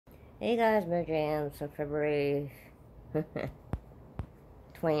Hey guys, my jam. So February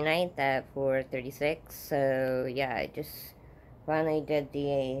 29th at 4:36. So yeah, I just finally did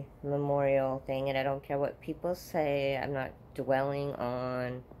the memorial thing, and I don't care what people say. I'm not dwelling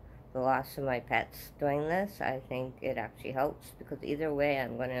on the loss of my pets doing this. I think it actually helps because either way,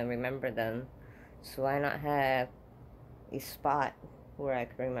 I'm going to remember them. So why not have a spot where I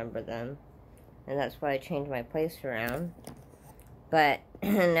can remember them? And that's why I changed my place around. But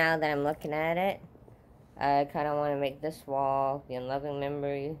now that I'm looking at it, I kind of want to make this wall the unloving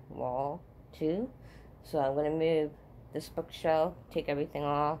memory wall too. So I'm going to move this bookshelf, take everything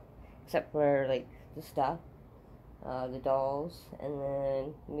off except for like the stuff, the dolls, and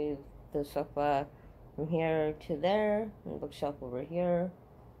then move the sofa from here to there, and the bookshelf over here,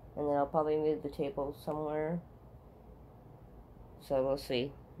 and then I'll probably move the table somewhere. So we'll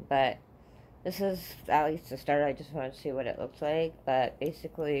see. But this is at least the start. I just want to see what it looks like. But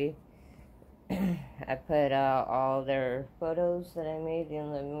basically, I put all their photos that I made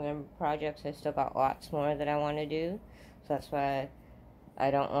in the member projects. I still got lots more that I want to do. So that's why I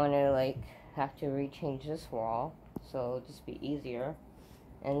don't want to like have to rechange this wall. So it'll just be easier.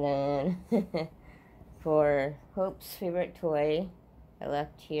 And then for Hope's favorite toy, I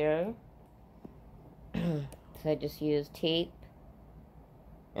left here. So I just used tape.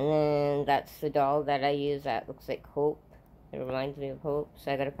 And then that's the doll that I use that looks like Hope. It reminds me of Hope.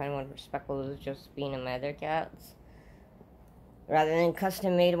 So I gotta find one for Speckles just being in my other cats. Rather than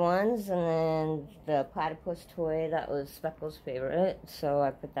custom made ones. And then the platypus toy, that was Speckles' favorite. So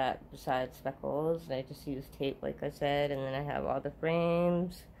I put that beside Speckles. And I just used tape like I said. And then I have all the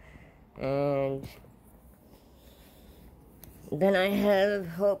frames. And then I have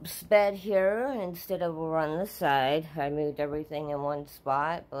Hope's bed here instead of over on this side. I moved everything in one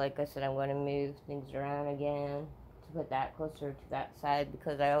spot, but like I said, I'm going to move things around again to put that closer to that side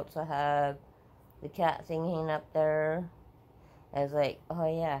because I also have the cat thing hanging up there. I was like, oh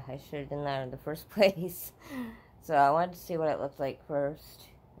yeah, I should have done that in the first place. So I wanted to see what it looked like first.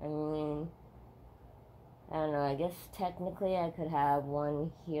 I mean, I don't know, I guess technically I could have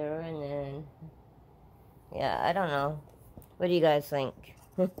one here and then, yeah, I don't know. What do you guys think?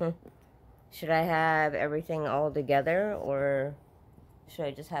 Should I have everything all together, or should I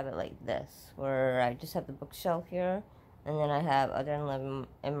just have it like this, where I just have the bookshelf here, and then I have other and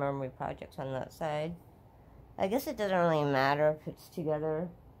memory projects on that side? I guess it doesn't really matter if it's together.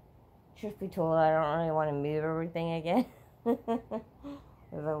 Truth be told, I don't really want to move everything again.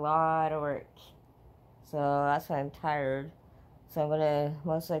 There's a lot of work. So that's why I'm tired. So I'm going to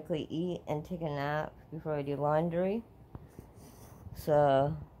most likely eat and take a nap before I do laundry.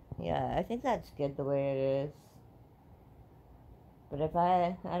 So, yeah, I think that's good the way it is. But if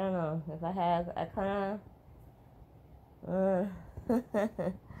I don't know, if I have, I kind of,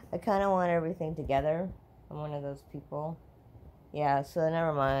 I kind of want everything together. I'm one of those people. Yeah, so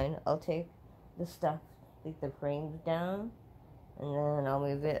never mind. I'll take the stuff, like the frames down, and then I'll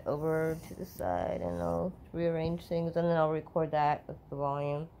move it over to the side, and I'll rearrange things, and then I'll record that with the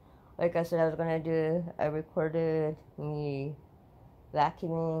volume. Like I said, I recorded me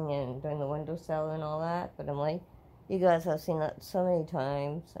vacuuming and doing the windowsill and all that, but I'm like, you guys have seen that so many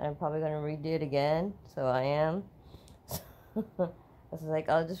times, and I'm probably going to redo it again, so I am. I was like,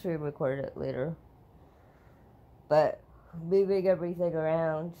 I'll just re-record it later. But moving everything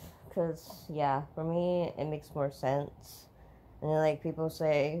around, because, yeah, for me, it makes more sense. And then, like, people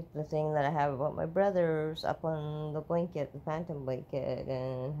say the thing that I have about my brothers up on the blanket, the phantom blanket,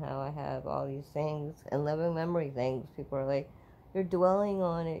 and how I have all these things, and living memory things. People are like, you're dwelling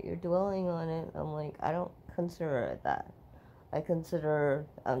on it, you're dwelling on it. I'm like, I don't consider it that. I consider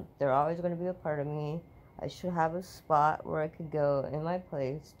they're always going to be a part of me. I should have a spot where I could go in my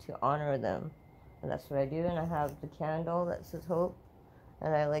place to honor them. And that's what I do. And I have the candle that says Hope.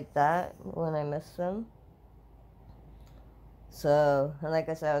 And I like that when I miss them. So, and like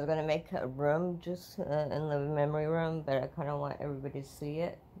I said, I was going to make a room just in the memory room. But I kind of want everybody to see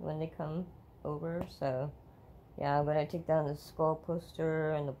it when they come over. So yeah, I'm going to take down the skull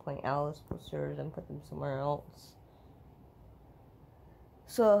poster and the Point Alice posters and put them somewhere else.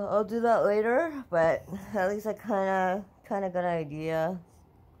 So I'll do that later, but at least I kind of got an idea.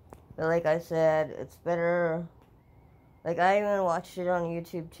 But like I said, it's better. Like I even watched it on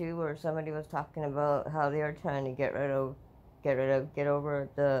YouTube too, where somebody was talking about how they were trying to get over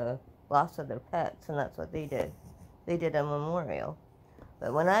the loss of their pets, and that's what they did. They did a memorial.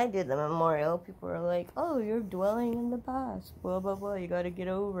 But when I did the memorial, people were like, oh, you're dwelling in the past, blah, blah, blah, you gotta get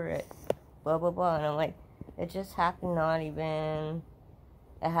over it, blah, blah, blah. And I'm like, it just happened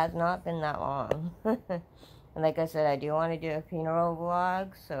it has not been that long. And like I said, I do want to do a funeral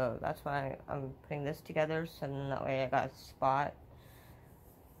vlog, so that's why I'm putting this together, so then that way I got a spot.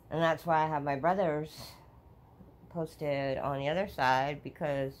 And that's why I have my brothers posted on the other side,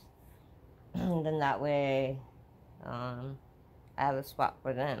 because then that way I have a spot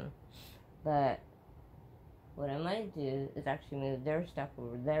for them. But what I might do is actually move their stuff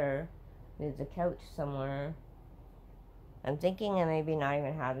over there, move the couch somewhere. I'm thinking of maybe not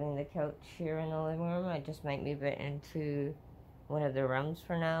even having the couch here in the living room. I just might move it into one of the rooms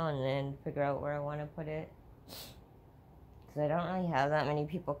for now and then figure out where I want to put it. Because I don't really have that many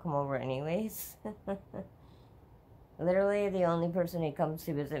people come over anyways. Literally, the only person who comes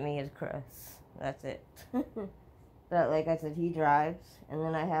to visit me is Chris. That's it. But like I said, he drives. And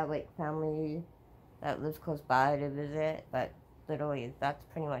then I have like family that lives close by to visit. But literally, that's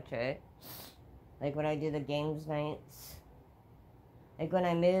pretty much it. Like when I do the games nights. Like when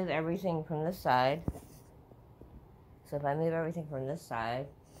I move everything from this side. So if I move everything from this side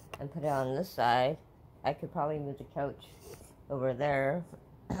and put it on this side, I could probably move the couch over there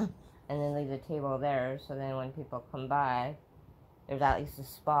and then leave the table there, so then when people come by, there's at least a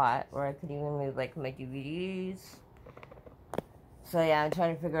spot where I could even move like my DVDs. So yeah, I'm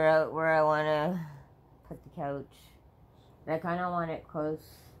trying to figure out where I want to put the couch. And I kind of want it close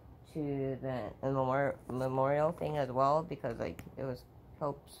to the memorial thing as well, because like it was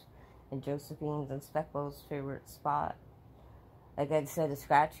Pope's and Josephine's and Speckle's favorite spot. Like I said, the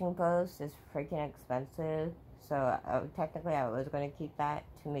scratching post is freaking expensive, so technically I was going to keep that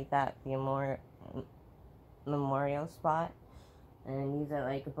to make that the memorial spot and use it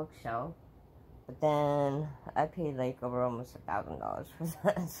like a bookshelf. But then I paid like over almost $1,000 for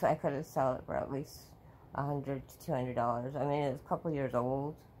that, so I could have sold it for at least $100 to $200. I mean, it's a couple years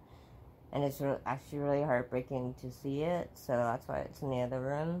old, and it's actually really heartbreaking to see it, so that's why it's in the other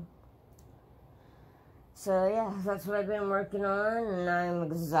room. So yeah, that's what I've been working on, and I'm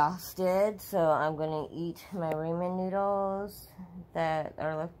exhausted, so I'm gonna eat my ramen noodles that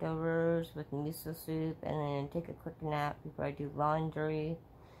are leftovers with miso soup, and then take a quick nap before I do laundry.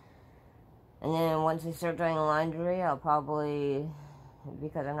 And then once I start doing laundry, I'll probably,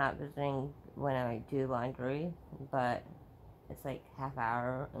 because I'm not visiting when I do laundry, but it's like half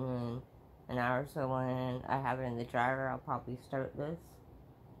hour, and then an hour or so when I have it in the dryer, I'll probably start this.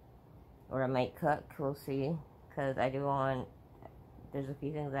 Or I might cook, we'll see, because I do want, there's a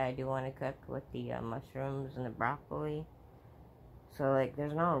few things that I do want to cook with the mushrooms and the broccoli. So like,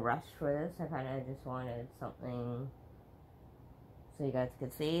 there's no rush for this. I kind of just wanted something so you guys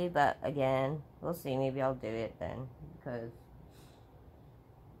could see, but again, we'll see. Maybe I'll do it then, because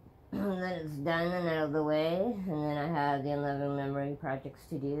then it's done and out of the way, and then I have the 11 memory projects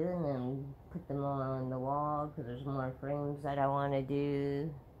to do, and then put them all on the wall, because there's more frames that I want to do.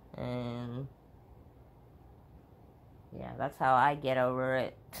 And yeah, that's how I get over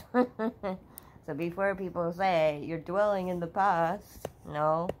it. So before people say, you're dwelling in the past,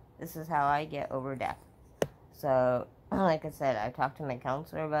 no, this is how I get over death. So, like I said, I talked to my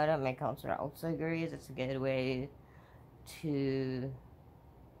counselor about it. My counselor also agrees it's a good way to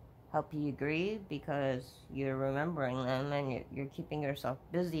help you grieve, because you're remembering them and you're keeping yourself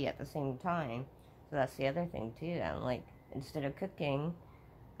busy at the same time. So that's the other thing too. I'm like, instead of cooking,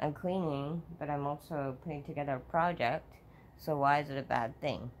 I'm cleaning, but I'm also putting together a project, so why is it a bad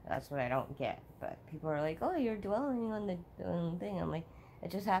thing? That's what I don't get. But people are like, oh, you're dwelling on the thing. I'm like, it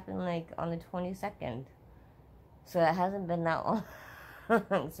just happened like on the 22nd. So it hasn't been that long.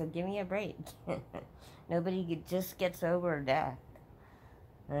 So give me a break. Nobody just gets over death.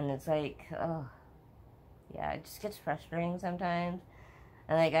 And it's like, oh, yeah, it just gets frustrating sometimes.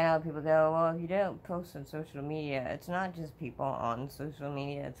 And like, I know people go, well, if you don't post on social media, it's not just people on social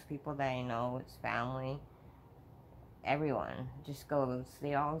media, it's people that I know, it's family, everyone just goes,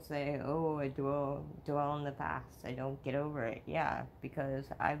 they all say, oh, I dwell in the past, I don't get over it. Yeah, because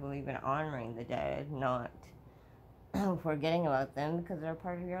I believe in honoring the dead, not forgetting about them, because they're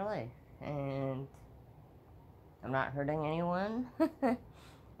part of your life. And I'm not hurting anyone.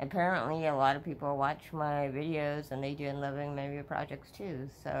 Apparently, a lot of people watch my videos, and they do 11 memory projects too,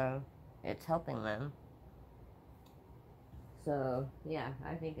 so it's helping them. So, yeah,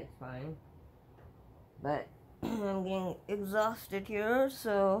 I think it's fine. But I'm getting exhausted here,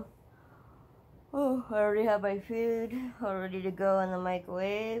 so I already have my food all ready to go in the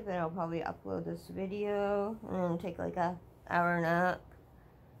microwave, and I'll probably upload this video, and then take like a hour nap.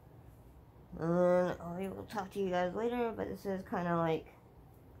 And then I will talk to you guys later, but this is kind of like,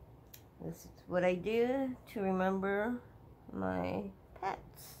 this is what I do to remember my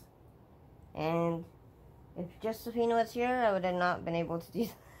pets. And if Josephine was here, I would have not been able to do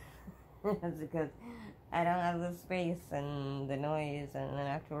that. Because I don't have the space and the noise, and then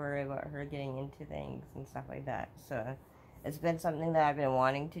I have to worry about her getting into things and stuff like that. So it's been something that I've been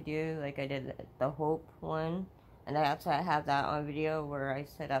wanting to do. Like I did the Hope one, and I also have that on video where I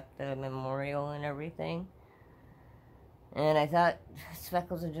set up the memorial and everything. And I thought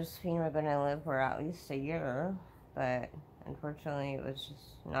Speckles and Josephine were going to live for at least a year, but unfortunately it was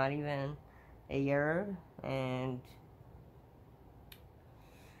just not even a year. And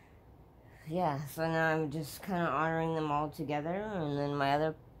yeah, so now I'm just kind of honoring them all together. And then my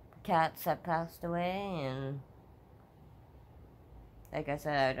other cats have passed away, and like I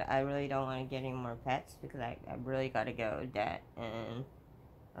said, I really don't want to get any more pets because I really got to go debt, and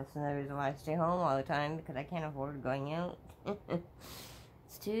that's another reason why I stay home all the time, because I can't afford going out.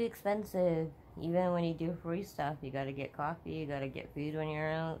 It's too expensive. Even when you do free stuff, you gotta get coffee, you gotta get food when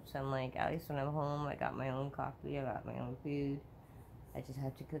you're out. So I'm like, at least when I'm home, I got my own coffee, I got my own food. I just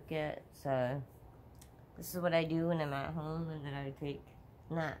have to cook it. So this is what I do when I'm at home, and then I take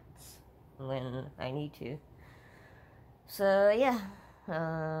naps when I need to. So yeah,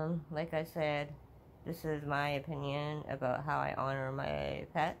 like I said, this is my opinion about how I honor my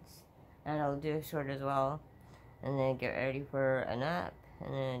pets, and I'll do a short as well, and then get ready for a nap,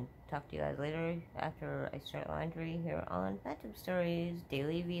 and then talk to you guys later after I start laundry here on Phantom Stories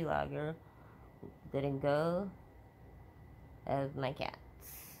Daily Vlogger. Letting go of my cat.